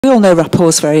We all know rapport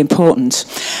is very important.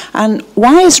 And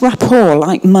why is rapport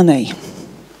like money?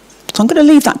 So I'm going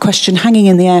to leave that question hanging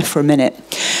in the air for a minute.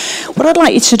 What I'd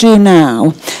like you to do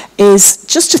now is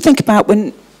just to think about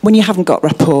when you haven't got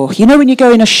rapport. You know when you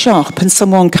go in a shop and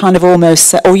someone kind of almost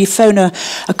says, or you phone a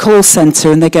call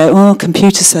centre and they go, oh,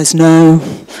 computer says no,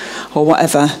 or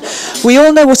whatever. We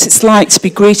all know what it's like to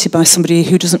be greeted by somebody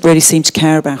who doesn't really seem to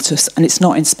care about us, and it's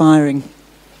not inspiring.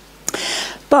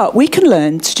 But we can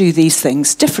learn to do these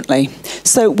things differently.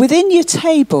 So within your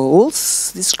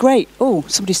tables, it's great. Oh,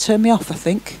 somebody's turned me off, I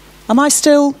think. Am I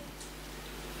still?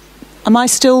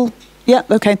 Yeah,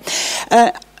 okay.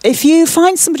 If you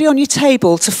find somebody on your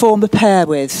table to form a pair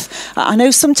with, I know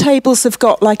some tables have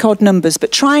got like odd numbers,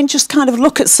 but try and just kind of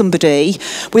look at somebody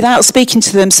without speaking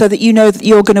to them so that you know that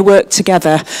you're going to work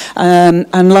together.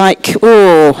 And like,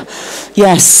 oh,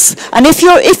 yes. And if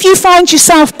you find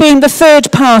yourself being the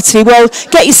third party, well,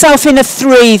 get yourself in a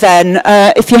 3 then,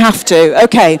 if you have to.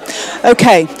 Okay.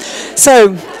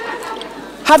 So,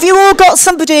 have you all got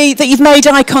somebody that you've made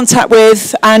eye contact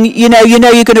with and you know you're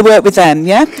going to work with them,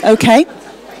 yeah? Okay.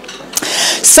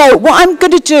 So what I'm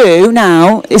going to do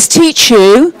now is teach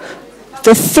you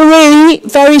the 3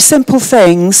 very simple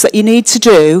things that you need to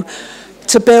do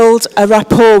to build a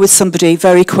rapport with somebody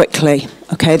very quickly.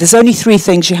 Okay, there's only 3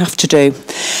 things you have to do.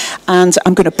 And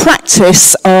I'm going to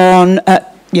practice on...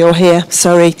 you're here,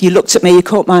 sorry, you looked at me, you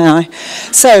caught my eye.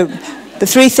 So the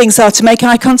 3 things are to make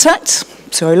eye contact,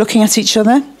 so we're looking at each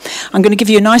other. I'm going to give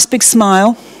you a nice big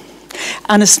smile,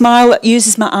 and a smile that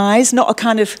uses my eyes, not a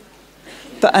kind of...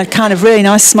 but a kind of really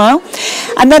nice smile.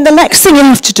 And then the next thing you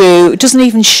have to do, it doesn't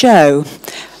even show,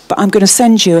 but I'm going to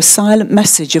send you a silent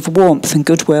message of warmth and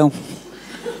goodwill.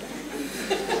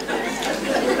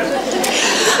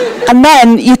 And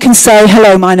then you can say,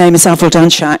 hello, my name is Avril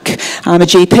Danczak. I'm a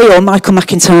GP, or Michael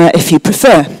McIntyre if you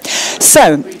prefer.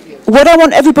 So, what I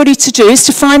want everybody to do is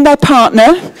to find their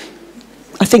partner.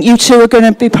 I think you 2 are going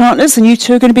to be partners, and you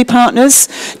 2 are going to be partners.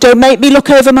 Don't make me look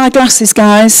over my glasses,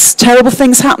 guys. Terrible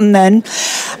things happen then.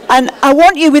 And I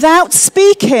want you, without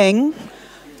speaking,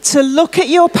 to look at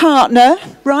your partner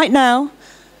right now.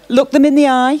 Look them in the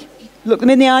eye. Look them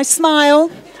in the eye.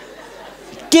 Smile.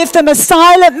 Give them a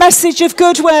silent message of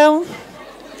goodwill.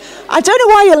 I don't know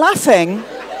why you're laughing.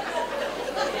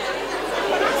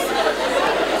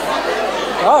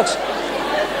 God.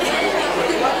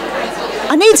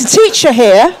 I need a teacher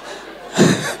here.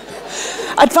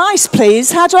 Advice,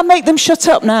 please. How do I make them shut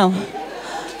up now?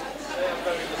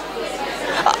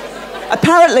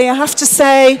 Apparently, I have to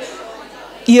say,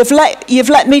 you've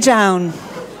let me down.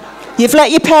 You've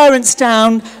let your parents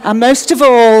down, and most of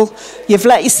all, you've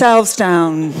let yourselves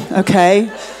down, okay?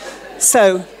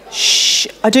 So, shh.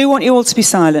 I do want you all to be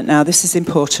silent now. This is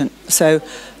important. So,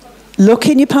 look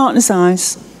in your partner's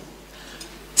eyes.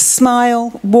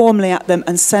 Smile warmly at them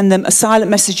and send them a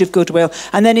silent message of goodwill.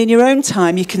 And then in your own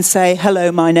time, you can say, hello,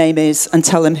 my name is, and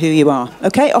tell them who you are.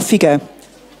 Okay, off you go.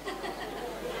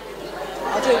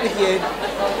 I'll do it with you.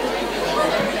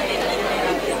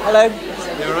 Hello.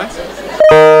 You all right?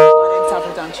 My name's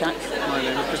Avril Danczak. My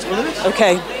name is Christopher Lewis.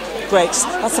 Okay, great.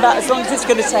 That's about as long as it's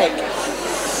going to take.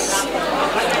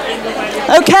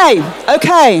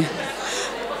 Okay.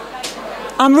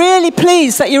 I'm really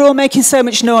pleased that you're all making so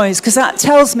much noise, because that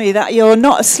tells me that you're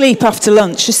not asleep after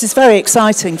lunch. This is very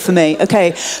exciting for me,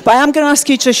 okay? But I am going to ask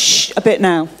you to shh a bit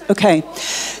now, okay?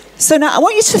 So now I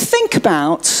want you to think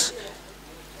about,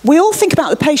 we all think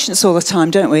about the patients all the time,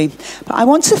 don't we? But I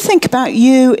want to think about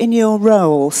you in your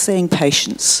role seeing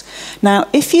patients. Now,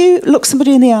 if you look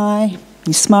somebody in the eye,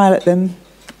 you smile at them,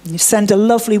 you send a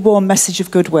lovely warm message of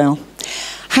goodwill,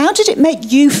 how did it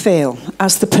make you feel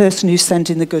as the person who's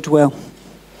sending the goodwill?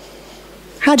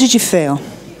 How did you feel?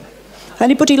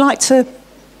 Anybody like to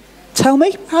tell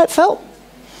me how it felt?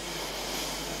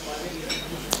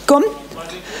 Go on.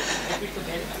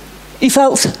 You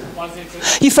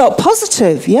felt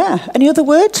positive, yeah. Any other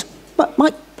word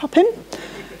might pop in?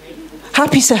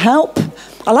 Happy to help.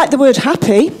 I like the word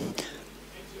happy.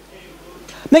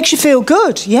 Makes you feel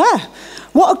good, yeah.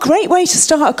 What a great way to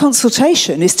start a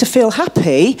consultation is to feel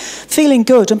happy, feeling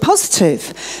good and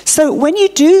positive. So when you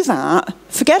do that,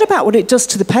 forget about what it does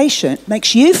to the patient,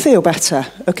 makes you feel better,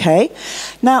 okay?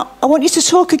 Now, I want you to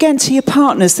talk again to your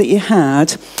partners that you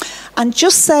had and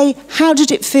just say, how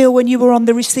did it feel when you were on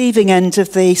the receiving end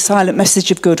of the silent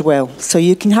message of goodwill? So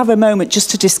you can have a moment just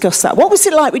to discuss that. What was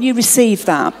it like when you received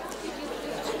that?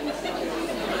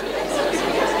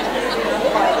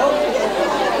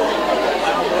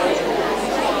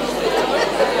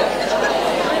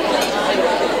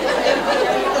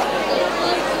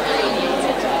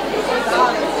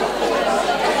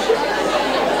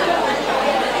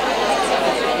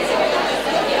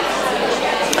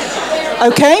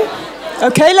 Okay,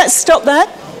 let's stop there.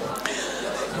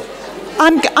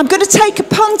 I'm going to take a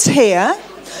punt here,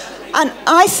 and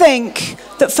I think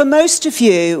that for most of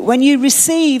you, when you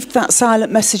received that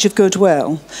silent message of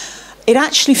goodwill, it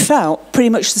actually felt pretty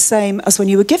much the same as when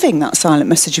you were giving that silent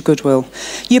message of goodwill.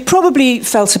 You probably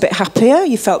felt a bit happier,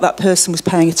 you felt that person was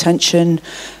paying attention,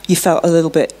 you felt a little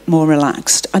bit more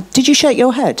relaxed. Did you shake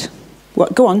your head?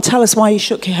 What, go on, tell us why you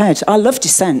shook your head. I love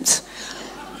dissent.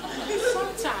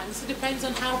 Sometimes it depends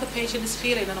on how the patient is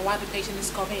feeling and why the patient is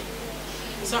coming.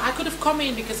 So I could have come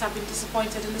in because I've been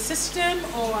disappointed in the system,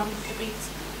 or I'm a bit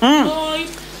annoyed,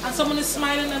 and someone is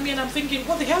smiling at me and I'm thinking,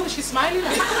 what the hell is she smiling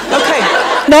at?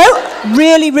 Okay, no,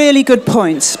 really, really good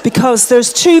point, because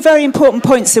there's two very important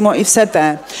points in what you've said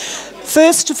there.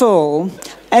 First of all,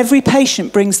 every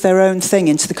patient brings their own thing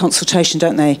into the consultation,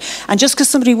 don't they? And just because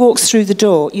somebody walks through the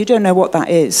door, you don't know what that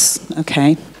is,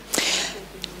 okay?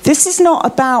 This is not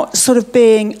about sort of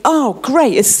being, oh,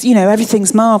 great, it's, you know,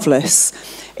 everything's marvellous.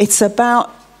 It's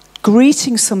about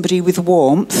greeting somebody with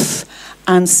warmth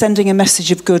and sending a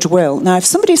message of goodwill. Now, if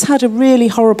somebody's had a really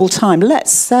horrible time,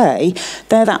 let's say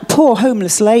they're that poor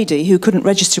homeless lady who couldn't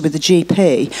register with the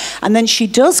GP, and then she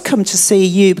does come to see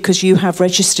you because you have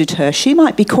registered her, she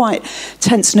might be quite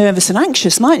tense, nervous and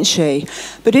anxious, mightn't she?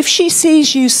 But if she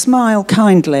sees you smile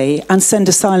kindly and send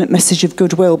a silent message of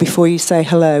goodwill before you say,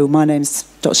 hello, my name's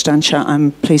Dr. Danczak,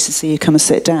 I'm pleased to see you, come and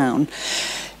sit down,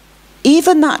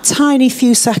 even that tiny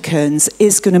few seconds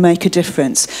is going to make a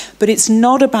difference. But it's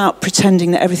not about pretending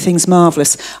that everything's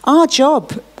marvellous. Our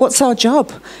job, what's our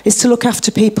job? Is to look after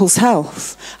people's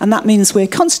health. And that means we're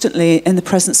constantly in the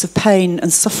presence of pain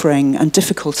and suffering and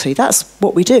difficulty. That's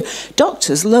what we do.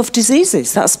 Doctors love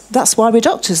diseases. That's why we're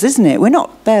doctors, isn't it? We're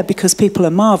not there because people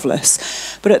are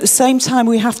marvellous. But at the same time,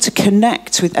 we have to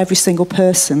connect with every single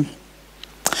person.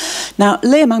 Now,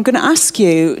 Liam, I'm going to ask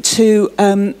you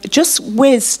to just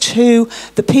whiz to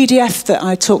the PDF that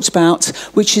I talked about,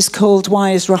 which is called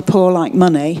Why is Rapport Like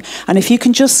Money? And if you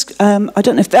can just, I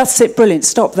don't know if that's it, brilliant,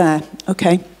 stop there,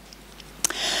 okay.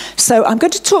 So I'm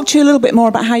going to talk to you a little bit more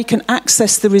about how you can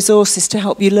access the resources to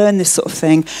help you learn this sort of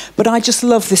thing, but I just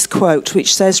love this quote,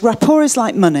 which says, rapport is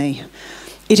like money.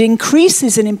 It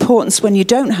increases in importance when you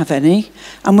don't have any,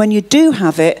 and when you do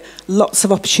have it, lots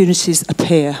of opportunities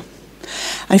appear.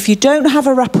 And if you don't have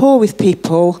a rapport with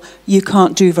people, you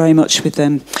can't do very much with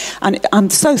them. And I'm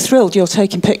so thrilled you're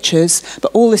taking pictures,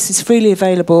 but all this is freely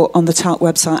available on the TALC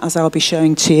website, as I'll be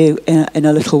showing to you in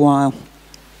a little while.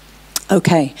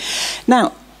 Okay,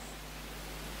 now,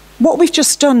 what we've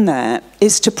just done there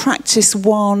is to practice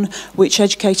one which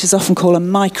educators often call a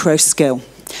micro skill.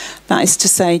 That is to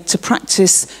say, to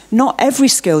practice not every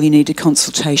skill you need in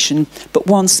consultation, but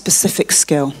one specific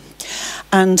skill.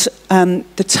 And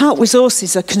the TALC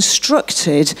resources are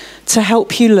constructed to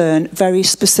help you learn very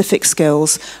specific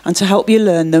skills and to help you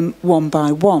learn them one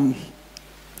by one.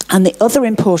 And the other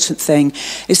important thing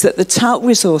is that the TALC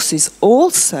resources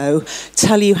also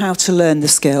tell you how to learn the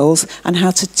skills and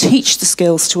how to teach the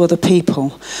skills to other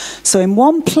people. So in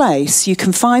one place, you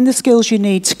can find the skills you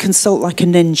need to consult like a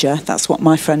ninja. That's what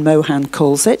my friend Mohan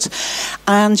calls it.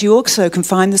 And you also can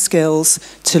find the skills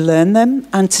to learn them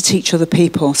and to teach other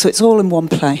people. So it's all in one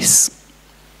place.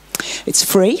 It's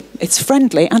free, it's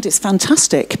friendly, and it's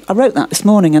fantastic. I wrote that this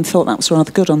morning and thought that was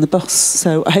rather good on the bus.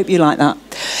 So I hope you like that.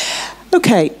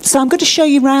 Okay, so I'm going to show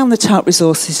you around the TALC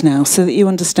resources now so that you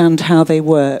understand how they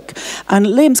work. And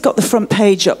Liam's got the front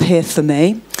page up here for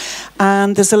me.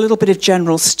 And there's a little bit of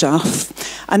general stuff.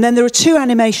 And then there are two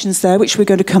animations there, which we're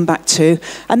going to come back to.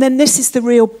 And then this is the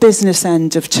real business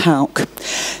end of TALC.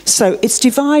 So it's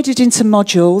divided into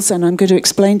modules, and I'm going to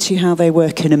explain to you how they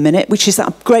work in a minute, which is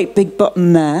that great big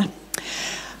button there.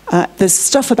 There's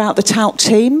stuff about the TALC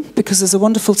team, because there's a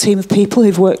wonderful team of people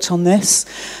who've worked on this.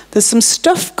 There's some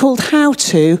stuff called How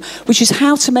To, which is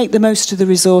how to make the most of the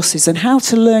resources and how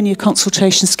to learn your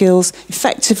consultation skills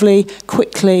effectively,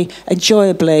 quickly,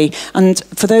 enjoyably. And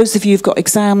for those of you who've got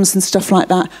exams and stuff like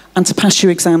that, and to pass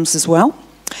your exams as well.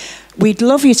 We'd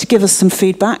love you to give us some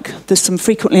feedback. There's some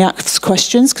frequently asked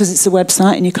questions because it's a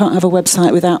website and you can't have a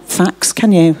website without facts,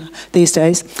 can you, these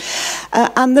days?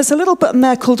 And there's a little button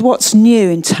there called What's New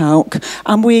in TALC.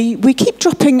 And we keep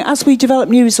dropping, as we develop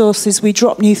new resources, we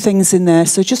drop new things in there.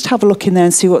 So just have a look in there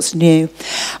and see what's new.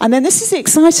 And then this is the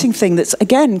exciting thing that's,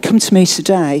 again, come to me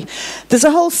today. There's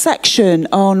a whole section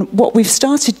on what we've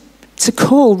started to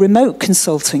call remote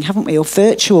consulting, haven't we? Or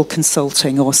virtual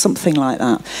consulting or something like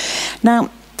that. Now,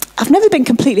 I've never been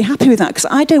completely happy with that because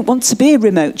I don't want to be a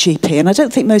remote GP, and I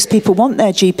don't think most people want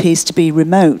their GPs to be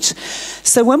remote.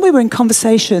 So when we were in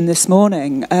conversation this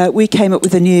morning, we came up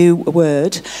with a new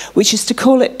word, which is to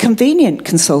call it convenient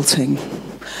consulting.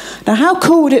 Now, how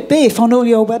cool would it be if on all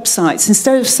your websites,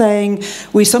 instead of saying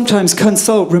we sometimes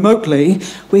consult remotely,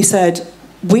 we said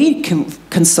we can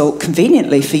consult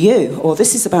conveniently for you, or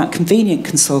this is about convenient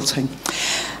consulting.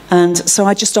 And so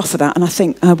I just offer that, and I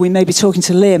think we may be talking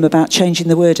to Liam about changing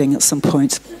the wording at some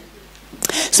point.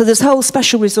 So there's whole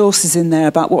special resources in there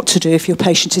about what to do if your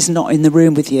patient is not in the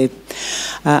room with you.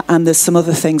 And there's some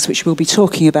other things which we'll be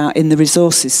talking about in the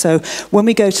resources. So when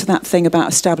we go to that thing about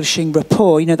establishing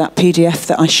rapport, you know, that PDF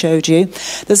that I showed you,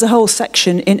 there's a whole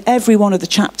section in every one of the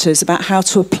chapters about how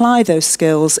to apply those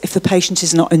skills if the patient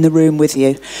is not in the room with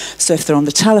you. So if they're on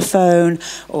the telephone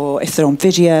or if they're on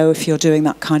video, if you're doing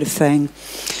that kind of thing.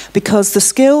 Because the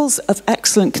skills of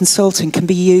excellent consulting can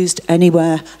be used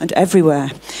anywhere and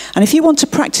everywhere. And if you want to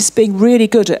practice being really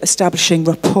good at establishing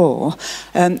rapport,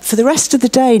 for the rest of the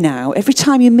day now, every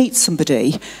time you meet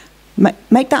somebody,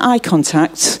 make that eye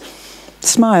contact,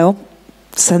 smile,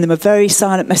 send them a very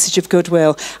silent message of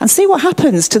goodwill, and see what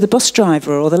happens to the bus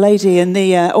driver or the lady in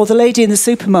the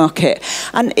supermarket.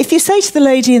 And if you say to the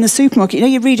lady in the supermarket, you know,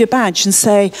 you read a badge and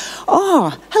say,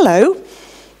 "Oh, hello,"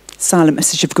 silent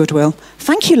message of goodwill.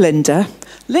 "Thank you, Linda."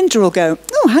 Linda will go,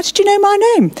 "Oh, how did you know my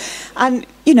name?" And,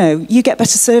 you know, you get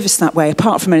better service that way,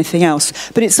 apart from anything else.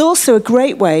 But it's also a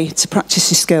great way to practice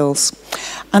your skills.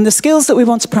 And the skills that we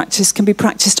want to practice can be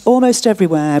practiced almost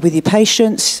everywhere, with your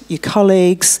patients, your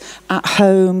colleagues, at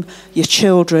home, your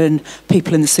children,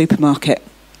 people in the supermarket.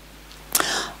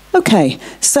 Okay,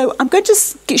 so I'm going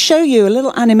to show you a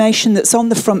little animation that's on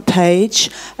the front page.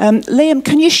 Liam,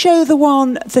 can you show the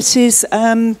one that is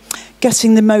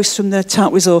getting the most from the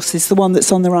TALC resources, the one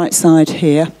that's on the right side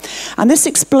here? And this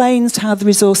explains how the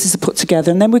resources are put together,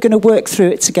 and then we're going to work through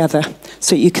it together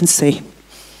so you can see.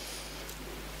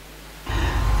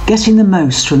 Getting the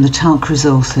most from the TALC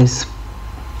resources.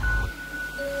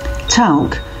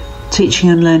 TALC, Teaching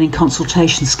and Learning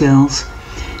Consultation Skills,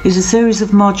 is a series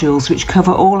of modules which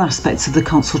cover all aspects of the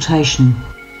consultation.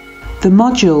 The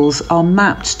modules are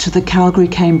mapped to the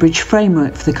Calgary-Cambridge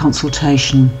framework for the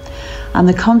consultation, and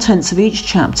the contents of each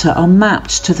chapter are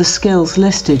mapped to the skills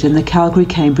listed in the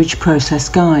Calgary-Cambridge Process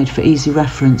Guide for easy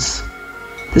reference.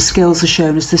 The skills are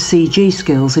shown as the CG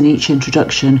skills in each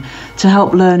introduction to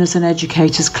help learners and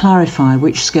educators clarify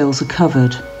which skills are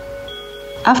covered.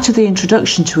 After the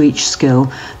introduction to each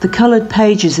skill, the coloured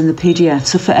pages in the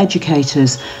PDFs are for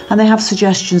educators, and they have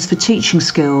suggestions for teaching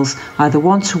skills, either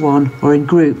one-to-one or in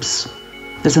groups.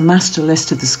 There's a master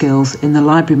list of the skills in the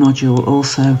library module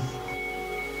also.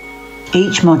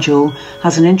 Each module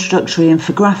has an introductory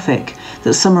infographic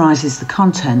that summarises the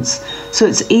contents, so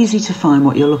it's easy to find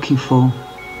what you're looking for.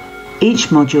 Each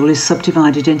module is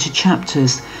subdivided into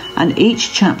chapters, and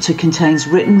each chapter contains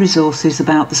written resources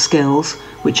about the skills,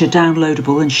 which are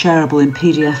downloadable and shareable in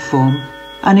PDF form,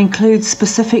 and includes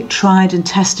specific tried and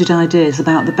tested ideas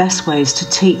about the best ways to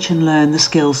teach and learn the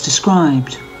skills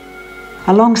described.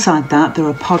 Alongside that, there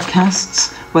are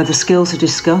podcasts where the skills are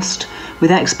discussed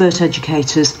with expert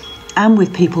educators and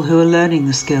with people who are learning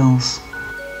the skills.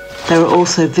 There are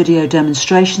also video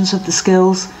demonstrations of the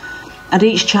skills, and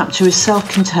each chapter is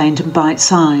self-contained and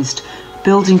bite-sized,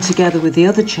 building together with the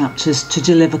other chapters to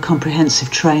deliver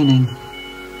comprehensive training.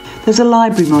 There's a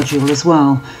library module as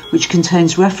well, which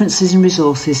contains references and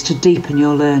resources to deepen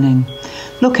your learning.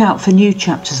 Look out for new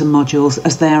chapters and modules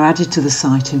as they are added to the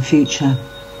site in future.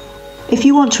 If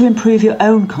you want to improve your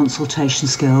own consultation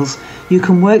skills, you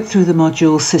can work through the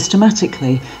modules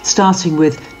systematically, starting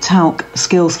with TALC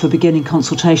Skills for Beginning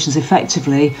Consultations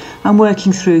Effectively and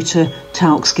working through to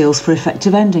TALC Skills for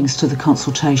Effective Endings to the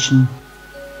consultation.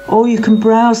 Or you can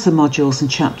browse the modules and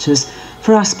chapters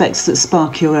for aspects that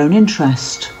spark your own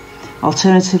interest.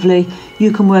 Alternatively,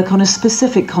 you can work on a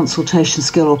specific consultation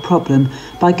skill or problem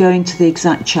by going to the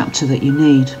exact chapter that you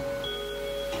need.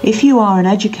 If you are an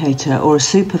educator or a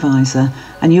supervisor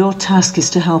and your task is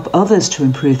to help others to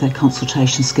improve their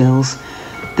consultation skills,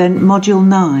 then Module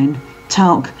 9,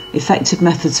 TALC Effective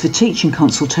Methods for Teaching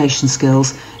Consultation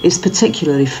Skills, is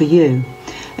particularly for you.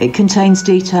 It contains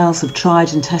details of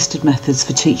tried and tested methods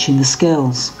for teaching the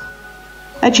skills.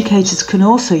 Educators can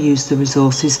also use the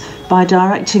resources by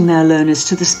directing their learners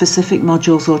to the specific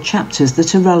modules or chapters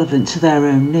that are relevant to their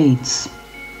own needs.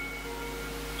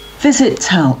 Visit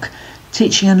TALC,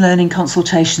 Teaching and Learning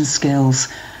Consultation Skills,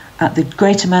 at the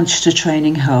Greater Manchester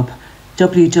Training Hub,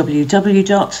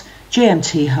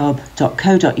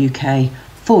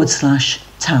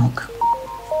 www.gmthub.co.uk/TALC.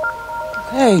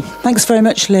 Okay, thanks very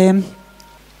much, Liam.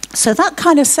 So that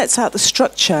kind of sets out the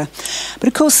structure. But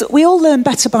of course, we all learn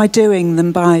better by doing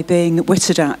than by being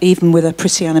whittled at, even with a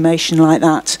pretty animation like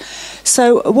that.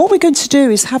 So what we're going to do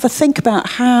is have a think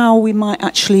about how we might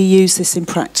actually use this in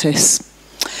practice.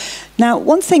 Now,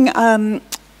 one thing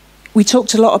we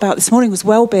talked a lot about this morning was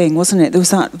well-being, wasn't it? There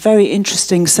was that very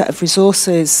interesting set of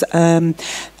resources. I've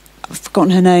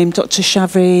forgotten her name, Dr.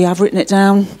 Shavri, I've written it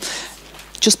down.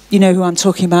 Just, you know who I'm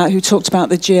talking about, who talked about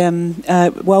the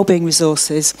GM wellbeing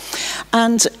resources.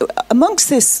 And amongst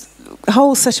this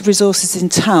whole set of resources in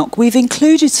TALC, we've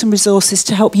included some resources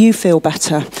to help you feel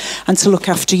better and to look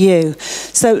after you.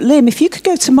 So, Liam, if you could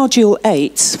go to Module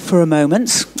 8 for a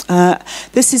moment.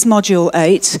 This is Module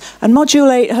 8, and Module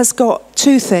 8 has got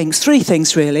three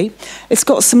things really. It's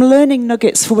got some learning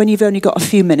nuggets for when you've only got a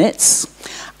few minutes,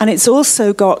 and it's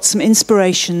also got some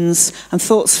inspirations and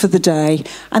thoughts for the day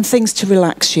and things to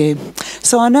relax you.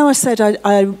 So I know I said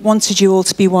I wanted you all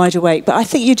to be wide awake, but I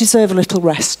think you deserve a little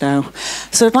rest now.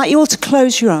 So I'd like you all to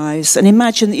close your eyes and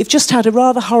imagine that you've just had a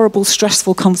rather horrible,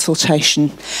 stressful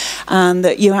consultation and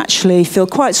that you actually feel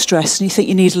quite stressed and you think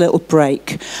you need a little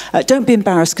break. Don't be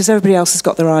embarrassed because everybody else has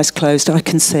got their eyes closed, I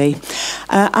can see.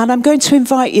 And I'm going to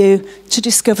invite you to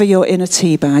discover your inner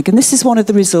tea bag. And this is one of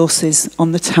the resources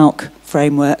on the TALC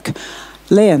framework.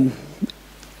 Liam,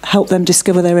 help them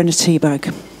discover their inner tea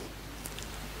bag.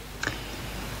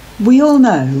 We all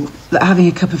know that having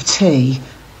a cup of tea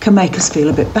can make us feel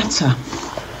a bit better.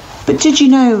 But did you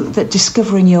know that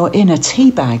discovering your inner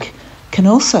tea bag can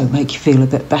also make you feel a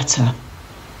bit better?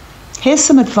 Here's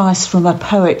some advice from a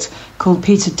poet called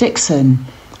Peter Dixon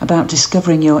about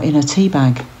discovering your inner tea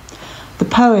bag. The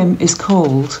poem is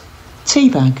called Tea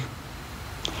Bag.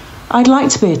 I'd like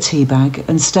to be a tea bag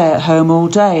and stay at home all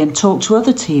day and talk to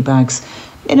other tea bags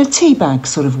in a tea bag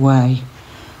sort of way.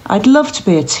 I'd love to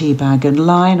be a tea bag and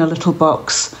lie in a little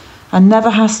box and never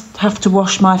have to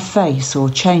wash my face or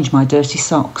change my dirty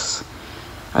socks.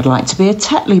 I'd like to be a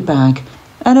Tetley bag,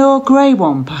 an Earl Grey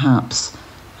one perhaps,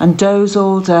 and doze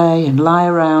all day and lie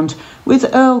around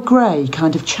with Earl Grey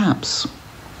kind of chaps.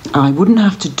 I wouldn't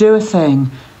have to do a thing,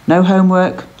 no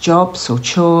homework, jobs or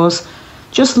chores,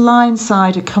 just lie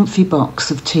inside a comfy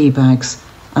box of tea bags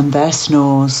and their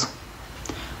snores.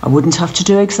 I wouldn't have to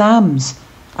do exams.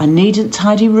 I needn't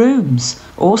tidy rooms,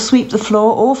 or sweep the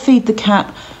floor, or feed the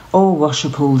cat, or wash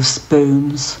up all the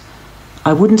spoons.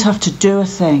 I wouldn't have to do a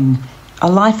thing,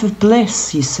 a life of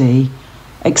bliss, you see,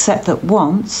 except that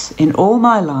once in all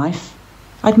my life,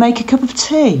 I'd make a cup of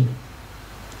tea.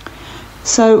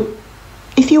 So,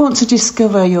 if you want to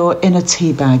discover your inner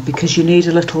tea bag because you need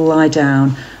a little lie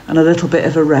down and a little bit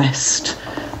of a rest,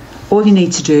 all you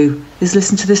need to do is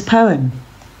listen to this poem.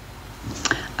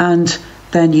 And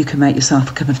then you can make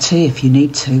yourself a cup of tea if you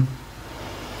need to.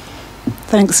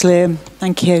 Thanks, Liam.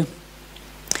 Thank you.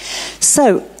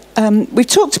 So, we've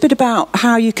talked a bit about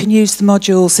how you can use the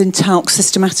modules in TALC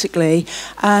systematically.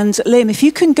 And Liam, if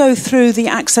you can go through the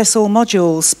Access All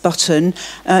Modules button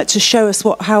to show us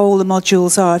how all the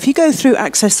modules are. If you go through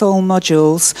Access All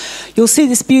Modules, you'll see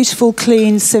this beautiful,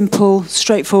 clean, simple,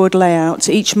 straightforward layout.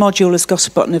 Each module has got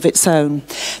a button of its own.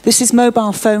 This is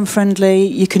mobile phone friendly.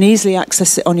 You can easily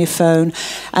access it on your phone.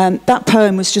 That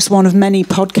poem was just one of many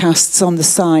podcasts on the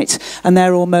site, and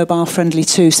they're all mobile friendly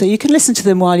too. So you can listen to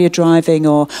them while you're driving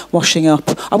or washing up.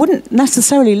 I wouldn't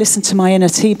necessarily listen to my inner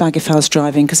tea bag if I was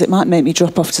driving because it might make me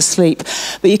drop off to sleep.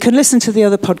 But you can listen to the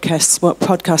other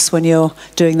podcasts when you're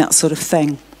doing that sort of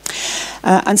thing.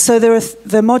 And so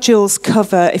the modules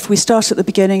cover, if we start at the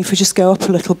beginning, if we just go up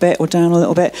a little bit or down a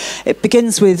little bit, it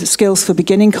begins with skills for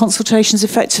beginning consultations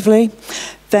effectively.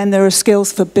 Then there are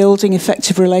skills for building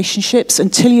effective relationships.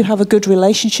 Until you have a good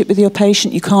relationship with your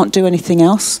patient, you can't do anything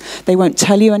else. They won't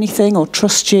tell you anything or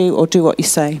trust you or do what you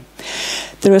say.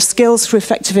 There are skills for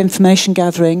effective information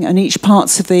gathering, and each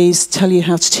parts of these tell you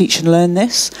how to teach and learn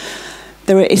this.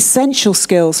 There are essential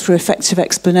skills for effective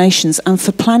explanations and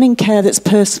for planning care that's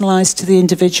personalised to the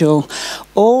individual.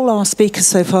 All our speakers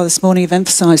so far this morning have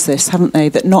emphasised this, haven't they?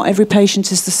 That not every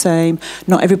patient is the same,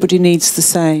 not everybody needs the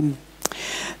same.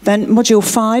 Then Module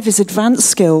 5 is advanced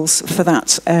skills for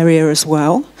that area as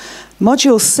well.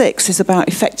 Module 6 is about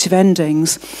effective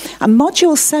endings. And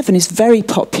Module 7 is very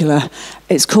popular.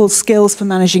 It's called Skills for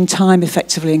Managing Time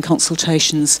Effectively in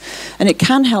Consultations. And it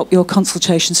can help your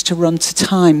consultations to run to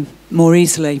time more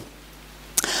easily.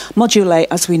 Module 8,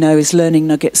 as we know, is learning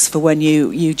nuggets for when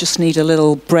you just need a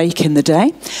little break in the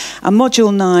day. And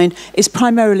Module 9 is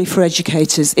primarily for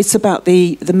educators. It's about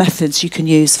the methods you can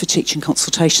use for teaching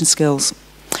consultation skills.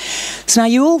 So now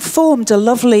you all formed a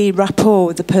lovely rapport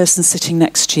with the person sitting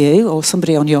next to you or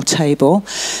somebody on your table.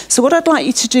 So what I'd like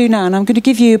you to do now, and I'm going to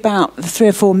give you about 3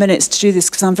 or 4 minutes to do this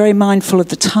because I'm very mindful of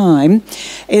the time,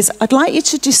 is I'd like you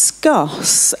to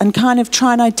discuss and kind of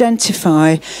try and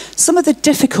identify some of the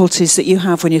difficulties that you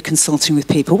have when you're consulting with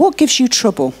people. What gives you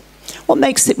trouble? What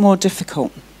makes it more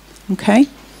difficult? Okay?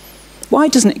 Why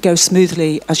doesn't it go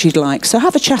smoothly as you'd like? So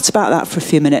have a chat about that for a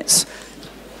few minutes.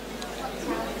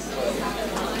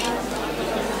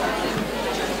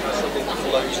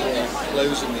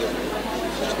 Closing the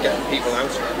just getting people out.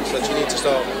 So you need to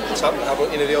start have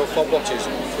the old fob watches.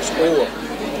 Just all.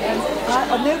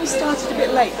 I know we started a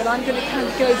bit late, but I'm going to kind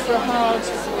of go for a hard.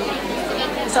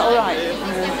 Is that all right?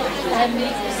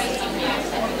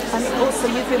 And also,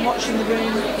 you've been watching the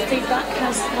room. Feedback,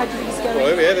 how do you think it's going?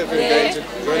 Well, yeah, they've been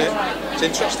enjoying it. It's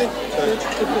interesting. So.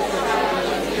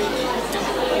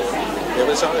 Yeah,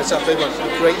 but it's that big one.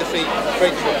 Break the feet,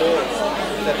 break the ball.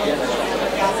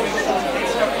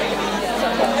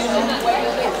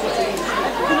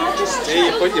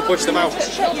 You push them out.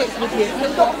 Check with you.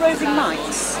 We've got roving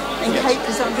mics in case,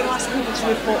 because I'm going to ask people to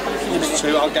report back in a minute. There's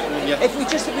two, I'll get them, yeah. If we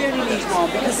only need one,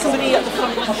 because somebody at the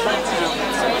front can shout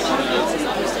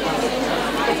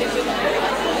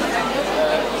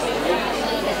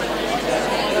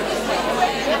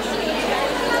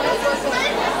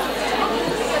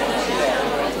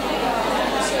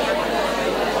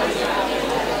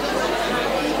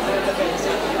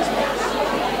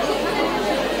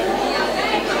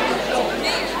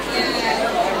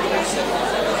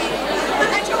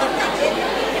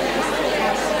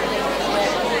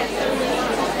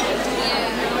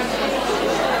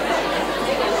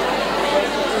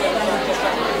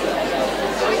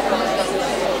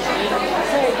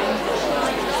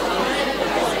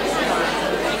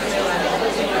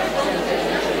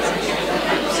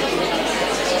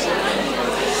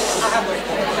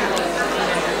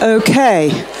Okay.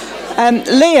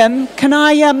 Liam, can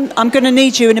I'm going to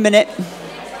need you in a minute.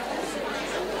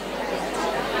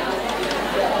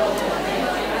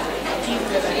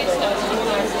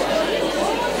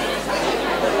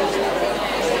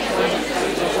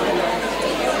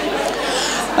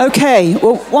 Okay,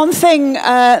 well, one thing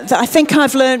that I think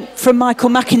I've learned from Michael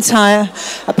McIntyre,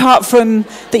 apart from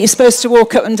that you're supposed to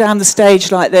walk up and down the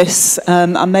stage like this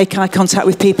and make eye contact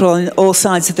with people on all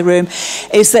sides of the room,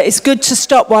 is that it's good to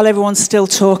stop while everyone's still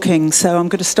talking. So I'm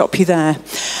going to stop you there.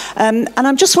 And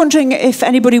I'm just wondering if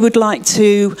anybody would like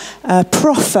to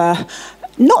proffer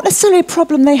not necessarily a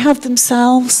problem they have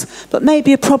themselves, but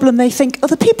maybe a problem they think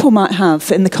other people might have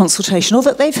in the consultation, or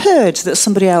that they've heard that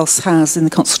somebody else has in the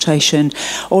consultation,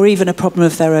 or even a problem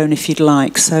of their own if you'd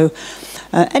like. So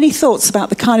any thoughts about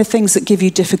the kind of things that give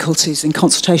you difficulties in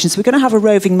consultations? We're going to have a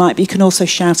roving mic, but you can also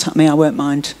shout at me, I won't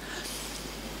mind.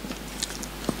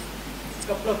 A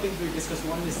couple of things we discussed.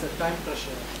 One is the time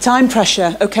pressure. Time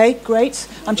pressure, okay, great.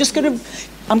 I'm going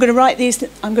to write these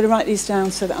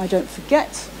down so that I don't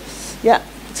forget. Yeah,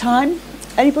 time.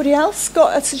 Anybody else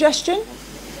got a suggestion?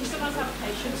 Sometimes have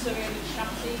patients who are really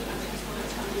chatty and they just want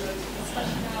to tell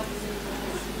you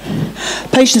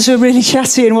everything. Patients who are really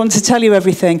chatty and want to tell you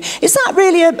everything. Is that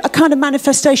really a kind of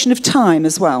manifestation of time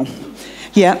as well?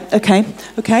 Yeah, okay.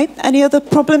 Any other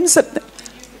problems?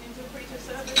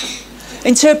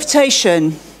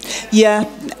 Interpretation. Yeah,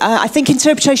 I think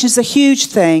interpretation is a huge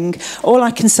thing. All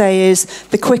I can say is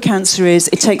the quick answer is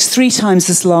it takes 3 times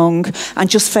as long, and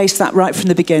just face that right from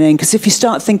the beginning, because if you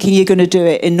start thinking you're going to do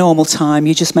it in normal time,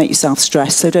 you just make yourself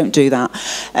stressed, so don't do that.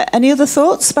 Any other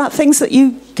thoughts about things that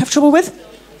you have trouble with?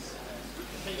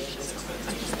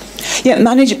 Yeah,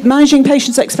 managing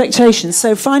patients' expectations.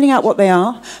 So finding out what they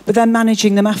are, but then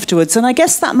managing them afterwards. And I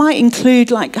guess that might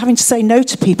include like having to say no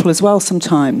to people as well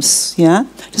sometimes. Yeah?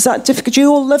 Does that difficult? Do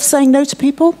you all love saying no to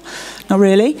people? Not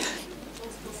really.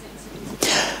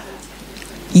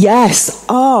 Yes.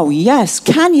 Oh, yes.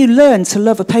 Can you learn to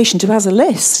love a patient who has a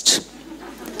list?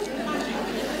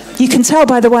 You can tell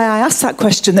by the way I asked that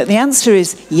question that the answer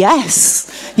is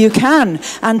yes, you can.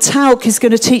 And Talc is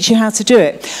going to teach you how to do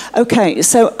it. Okay,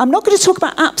 so I'm not going to talk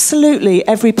about absolutely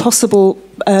every possible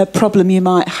problem you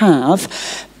might have,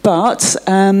 but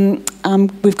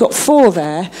we've got 4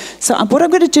 there. So what I'm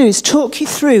going to do is talk you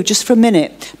through just for a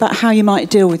minute about how you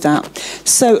might deal with that.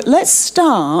 So let's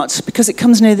start, because it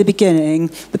comes near the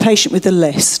beginning, the patient with the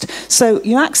list. So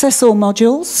you access all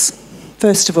modules,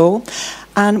 first of all.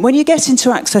 And when you get into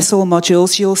Access All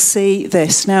modules, you'll see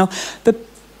this. Now, the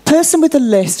person with the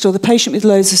list or the patient with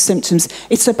loads of symptoms,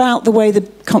 it's about the way the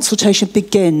consultation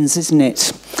begins, isn't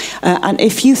it? And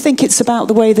if you think it's about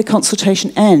the way the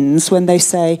consultation ends, when they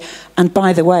say, and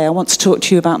by the way, I want to talk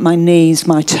to you about my knees,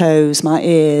 my toes, my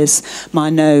ears, my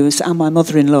nose, and my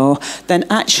mother-in-law, then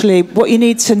actually what you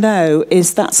need to know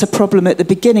is that's a problem at the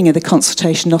beginning of the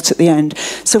consultation, not at the end.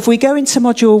 So if we go into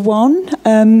Module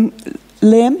 1,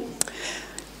 Liam?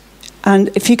 And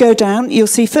if you go down, you'll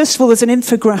see, first of all, there's an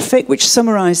infographic which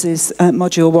summarises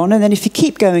Module 1. And then if you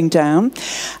keep going down,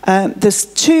 there's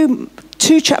two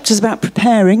 2 chapters about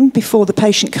preparing before the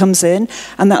patient comes in,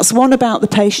 and that's one about the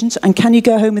patient, and can you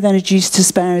go home with energies to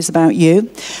spare is about you.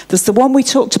 There's the one we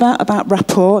talked about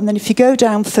rapport, and then if you go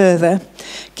down further,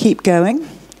 keep going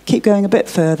a bit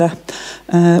further.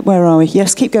 Where are we?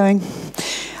 Yes, keep going.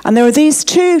 And there are these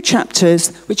 2 chapters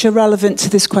which are relevant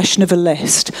to this question of a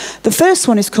list. The first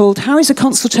one is called How is a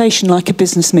Consultation Like a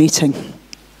Business Meeting?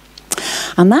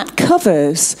 And that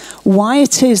covers why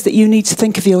it is that you need to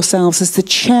think of yourselves as the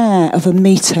chair of a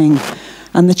meeting.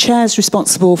 And the chair is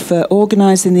responsible for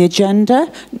organising the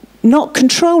agenda, not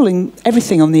controlling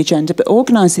everything on the agenda, but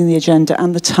organising the agenda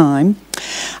and the time.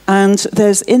 And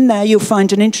there's in there, you'll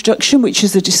find an introduction, which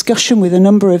is a discussion with a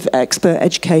number of expert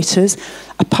educators,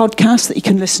 a podcast that you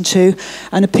can listen to,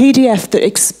 and a PDF that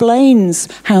explains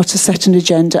how to set an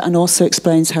agenda and also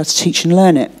explains how to teach and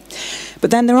learn it. But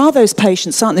then there are those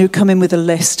patients, aren't there, who come in with a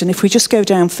list. And if we just go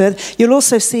down further, you'll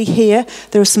also see here,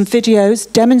 there are some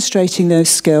videos demonstrating those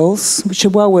skills, which are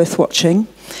well worth watching.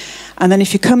 And then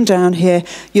if you come down here,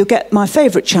 you'll get my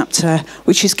favourite chapter,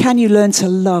 which is Can you learn to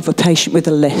love a patient with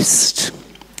a list?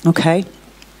 Okay.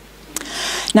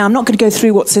 Now, I'm not going to go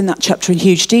through what's in that chapter in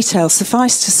huge detail.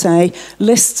 Suffice to say,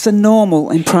 lists are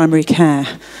normal in primary care.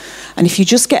 And if you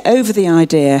just get over the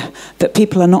idea that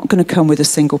people are not going to come with a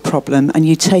single problem and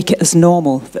you take it as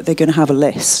normal that they're going to have a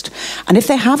list. And if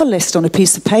they have a list on a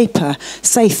piece of paper,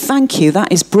 say thank you,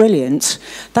 that is brilliant.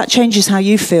 That changes how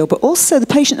you feel. But also the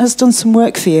patient has done some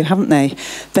work for you, haven't they?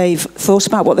 They've thought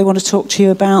about what they want to talk to you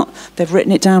about. They've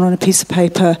written it down on a piece of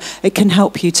paper. It can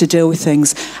help you to deal with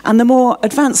things. And the more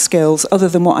advanced skills, other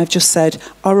than what I've just said,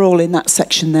 are all in that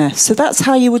section there. So that's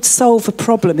how you would solve a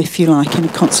problem, if you like, in a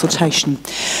consultation.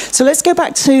 So let's go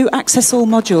back to Access All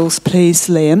Modules, please,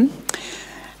 Liam.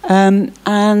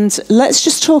 And let's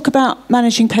just talk about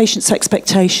managing patients'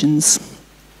 expectations.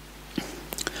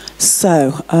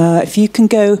 So if you can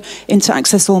go into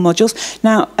Access All Modules.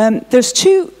 Now, there's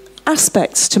 2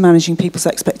 aspects to managing people's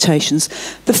expectations.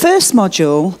 The first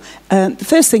module, the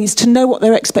first thing is to know what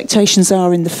their expectations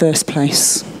are in the first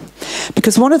place.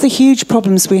 Because one of the huge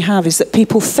problems we have is that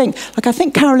people think, like I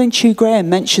think Carolyn Chew-Graham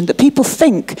mentioned, that people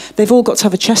think they've all got to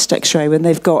have a chest x-ray when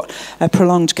they've got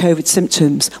prolonged COVID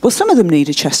symptoms. Well, some of them need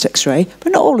a chest x-ray,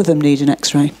 but not all of them need an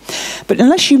x-ray. But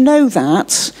unless you know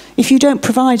that, if you don't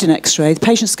provide an x-ray, the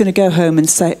patient's going to go home and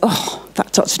say, oh,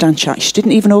 that Dr. Danczak, she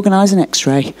didn't even organise an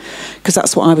x-ray, because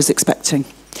that's what I was expecting.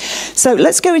 So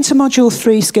let's go into Module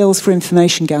 3, Skills for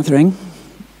Information Gathering.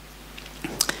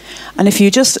 And if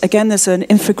you just, again, there's an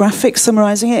infographic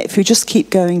summarising it. If you just keep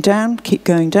going down, keep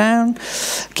going down,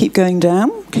 keep going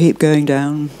down, keep going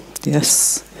down.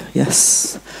 Yes,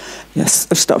 yes, yes.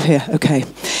 Oh, stop here. Okay.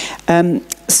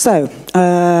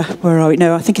 Where are we?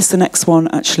 No, I think it's the next one,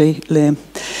 actually, Liam.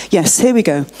 Yes, here we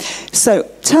go. So,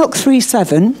 TELC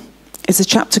 3.7 is a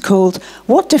chapter called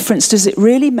What Difference Does It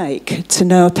Really Make to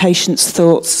Know a Patient's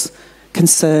Thoughts,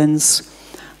 Concerns,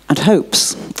 and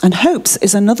Hopes? And hopes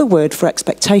is another word for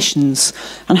expectations.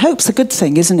 And hope's a good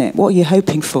thing, isn't it? What are you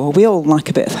hoping for? We all like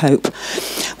a bit of hope.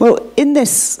 Well, in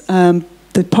this, the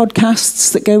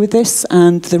podcasts that go with this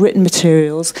and the written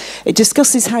materials, it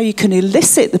discusses how you can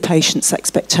elicit the patient's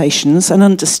expectations and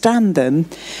understand them.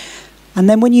 And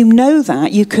then when you know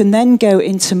that, you can then go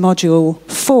into Module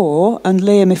 4. And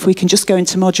Liam, if we can just go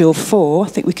into Module 4, I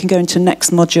think we can go into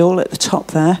next module at the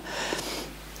top there.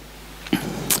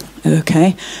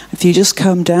 Okay, if you just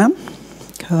calm down,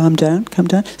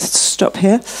 stop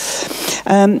here.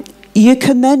 You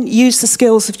can then use the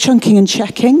skills of chunking and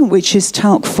checking, which is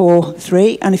TELC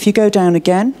 4.3, and if you go down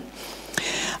again,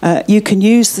 you can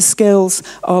use the skills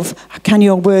of can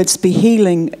your words be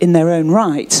healing in their own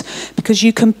right, because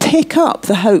you can pick up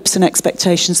the hopes and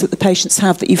expectations that the patients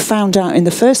have that you found out in the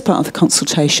first part of the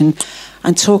consultation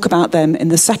and talk about them in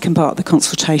the second part of the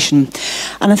consultation.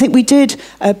 And I think we did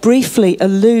briefly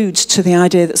allude to the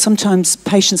idea that sometimes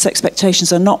patients'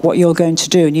 expectations are not what you're going to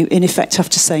do, and you in effect have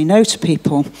to say no to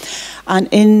people. And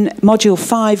in Module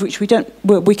 5, which we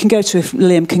can go to if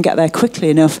Liam can get there quickly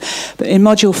enough, but in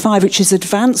Module 5, which is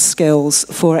advanced skills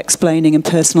for explaining and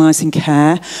personalising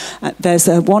care, there's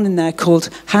one in there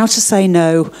called How to Say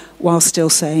No While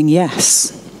Still Saying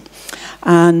Yes.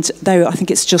 And there, I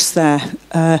think it's just there.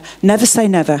 Never say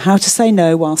never. How to say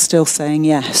no while still saying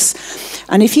yes.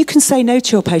 And if you can say no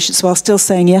to your patients while still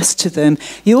saying yes to them,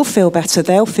 you'll feel better,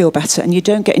 they'll feel better, and you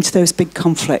don't get into those big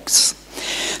conflicts.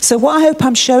 So what I hope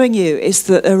I'm showing you is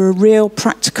that there are real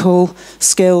practical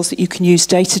skills that you can use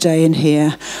day to day in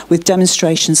here with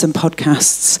demonstrations and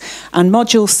podcasts. And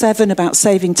Module 7 about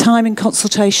saving time in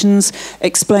consultations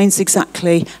explains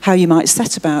exactly how you might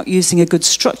set about using a good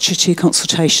structure to your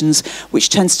consultations, which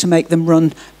tends to make them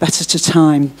run better to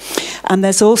time. And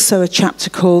there's also a chapter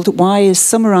called Why is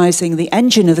Summarising the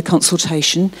Engine of the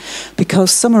Consultation?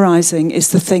 Because summarising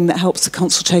is the thing that helps the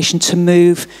consultation to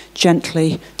move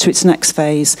gently to its next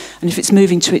phase. And if it's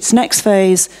moving to its next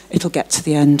phase, it'll get to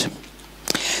the end.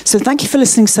 So thank you for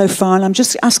listening so far. And I'm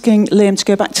just asking Liam to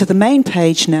go back to the main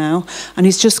page now. And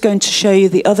he's just going to show you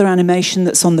the other animation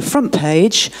that's on the front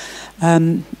page.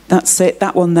 That's it,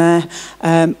 that one there,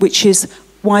 which is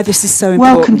why this is so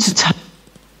important. Welcome to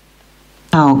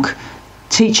TALC,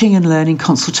 Teaching and Learning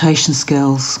Consultation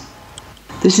Skills.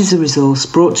 This is a resource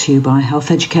brought to you by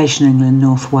Health Education England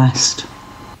North West.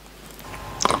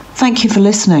 Thank you for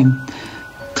listening.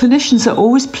 Clinicians are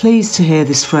always pleased to hear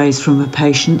this phrase from a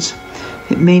patient.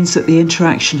 It means that the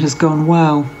interaction has gone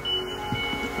well.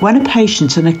 When a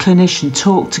patient and a clinician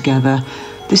talk together,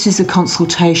 this is a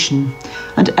consultation,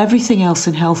 and everything else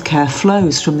in healthcare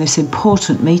flows from this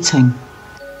important meeting.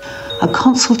 A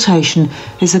consultation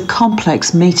is a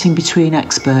complex meeting between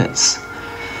experts.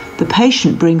 The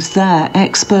patient brings their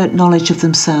expert knowledge of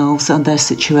themselves and their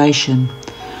situation.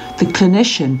 The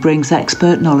clinician brings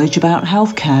expert knowledge about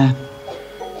healthcare.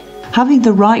 Having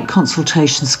the right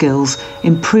consultation skills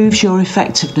improves your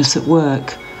effectiveness at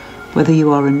work, whether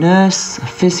you are a nurse, a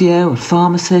physio, a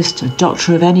pharmacist, a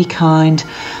doctor of any kind,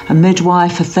 a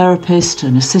midwife, a therapist,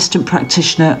 an assistant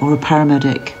practitioner or a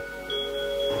paramedic.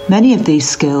 Many of these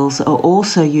skills are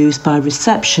also used by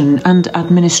reception and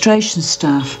administration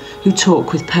staff who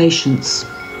talk with patients.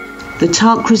 The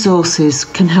TALC resources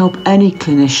can help any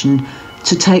clinician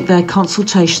to take their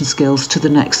consultation skills to the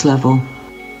next level.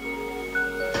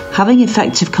 Having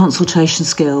effective consultation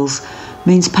skills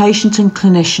means patient and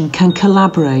clinician can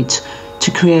collaborate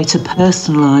to create a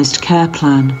personalised care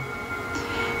plan.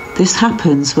 This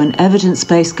happens when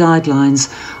evidence-based guidelines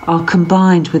are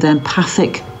combined with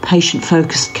empathic,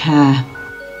 patient-focused care.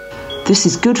 This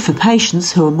is good for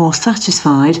patients who are more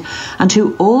satisfied and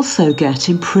who also get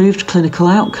improved clinical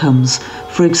outcomes,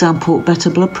 for example, better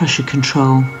blood pressure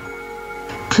control.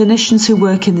 Clinicians who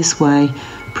work in this way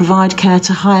provide care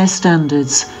to higher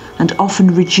standards and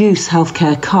often reduce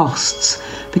healthcare costs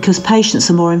because patients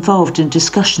are more involved in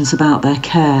discussions about their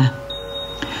care.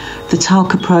 The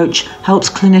TALC approach helps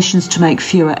clinicians to make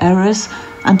fewer errors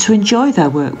and to enjoy their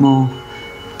work more.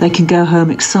 They can go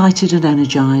home excited and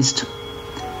energised.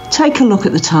 Take a look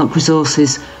at the TALC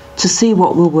resources to see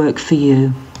what will work for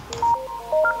you.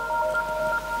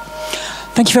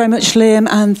 Thank you very much, Liam,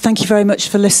 and thank you very much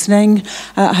for listening.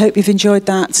 I hope you've enjoyed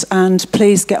that, and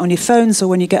please get on your phones or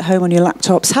when you get home on your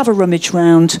laptops, have a rummage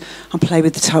round and play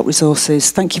with the TALC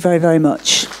resources. Thank you very, very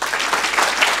much.